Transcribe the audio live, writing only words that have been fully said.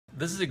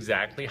This is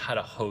exactly how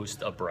to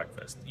host a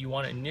breakfast. You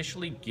want to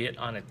initially get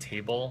on a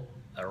table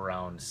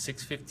around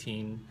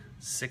 6:15,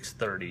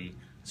 6:30,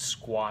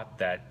 squat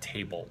that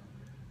table.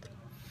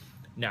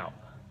 Now,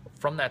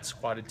 from that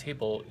squatted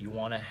table, you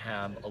want to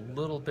have a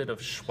little bit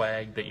of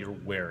swag that you're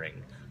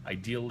wearing.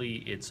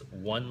 Ideally, it's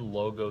one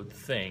logoed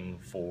thing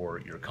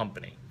for your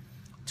company.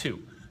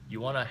 2,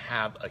 you want to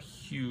have a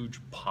huge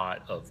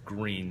pot of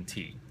green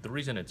tea. The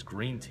reason it's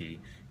green tea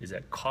is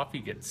that coffee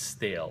gets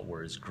stale,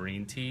 whereas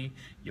green tea,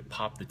 you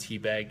pop the tea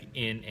bag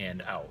in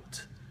and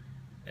out.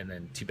 And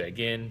then tea bag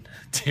in,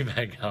 tea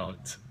bag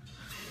out.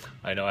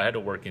 I know I had to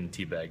work in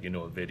tea bag into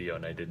a video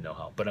and I didn't know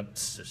how, but I'm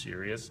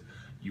serious.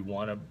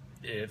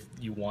 If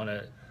you want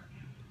to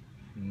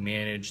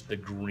manage the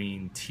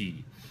green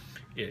tea,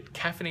 it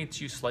caffeinates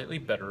you slightly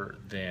better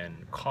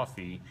than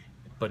coffee,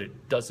 but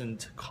it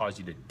doesn't cause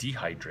you to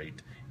dehydrate.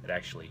 It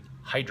actually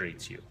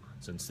hydrates you.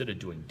 So instead of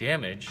doing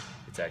damage,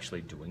 it's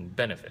actually doing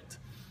benefit.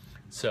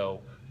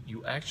 So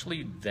you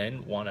actually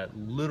then want to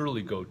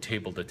literally go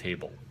table to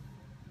table.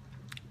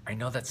 I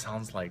know that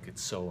sounds like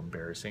it's so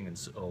embarrassing and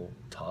so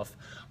tough,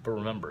 but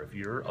remember, if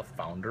you're a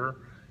founder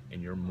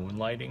and you're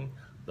moonlighting,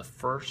 the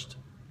first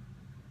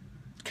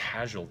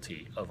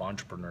casualty of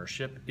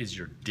entrepreneurship is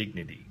your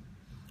dignity.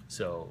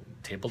 So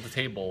table to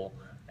table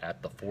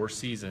at the Four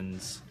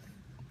Seasons,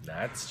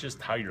 that's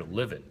just how you're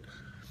living.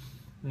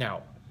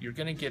 Now, you're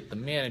gonna get the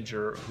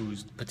manager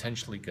who's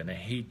potentially gonna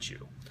hate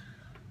you.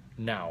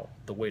 Now,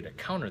 the way to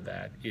counter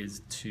that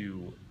is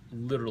to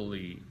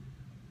literally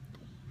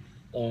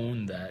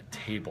own that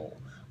table,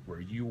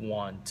 where you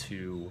want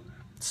to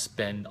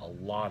spend a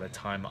lot of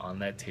time on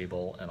that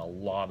table and a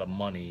lot of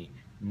money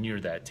near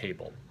that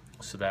table.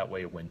 So that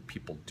way when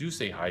people do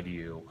say hi to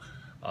you,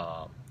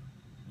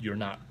 you're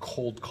not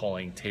cold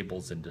calling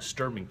tables and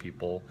disturbing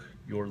people.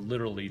 You're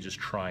literally just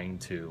trying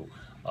to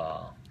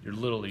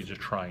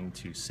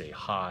say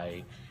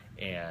hi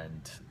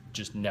and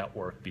just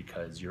network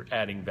because you're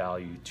adding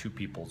value to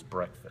people's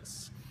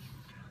breakfasts.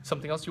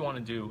 Something else you want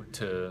to do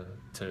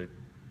to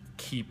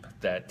keep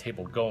that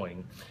table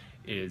going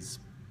is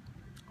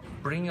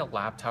bringing a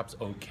laptop's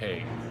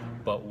okay,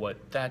 but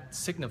what that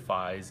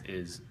signifies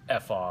is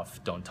F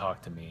off, don't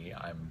talk to me,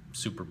 I'm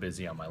super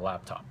busy on my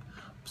laptop.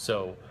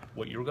 So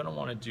what you're going to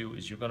want to do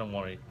is you're going to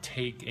want to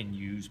take and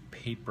use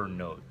paper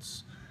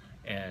notes.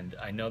 And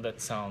I know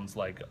that sounds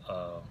like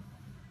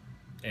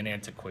an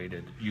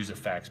antiquated, use a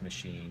fax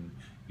machine,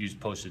 use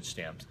postage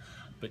stamps,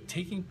 but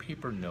taking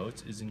paper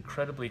notes is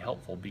incredibly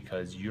helpful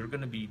because you're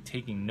going to be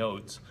taking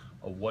notes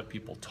of what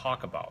people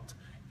talk about.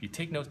 If you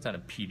take notes on a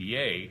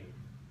PDA,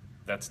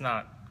 that's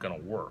not going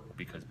to work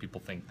because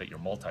people think that you're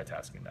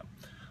multitasking them.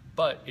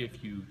 But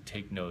if you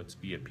take notes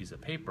via piece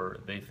of paper,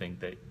 they think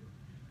that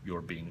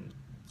you're being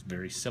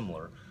very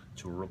similar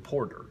to a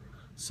reporter.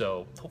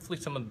 So hopefully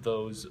some of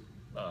those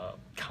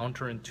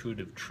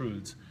counterintuitive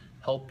truths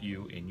help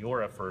you in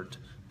your effort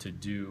to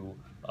do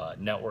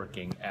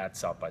networking at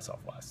South by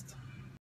Southwest.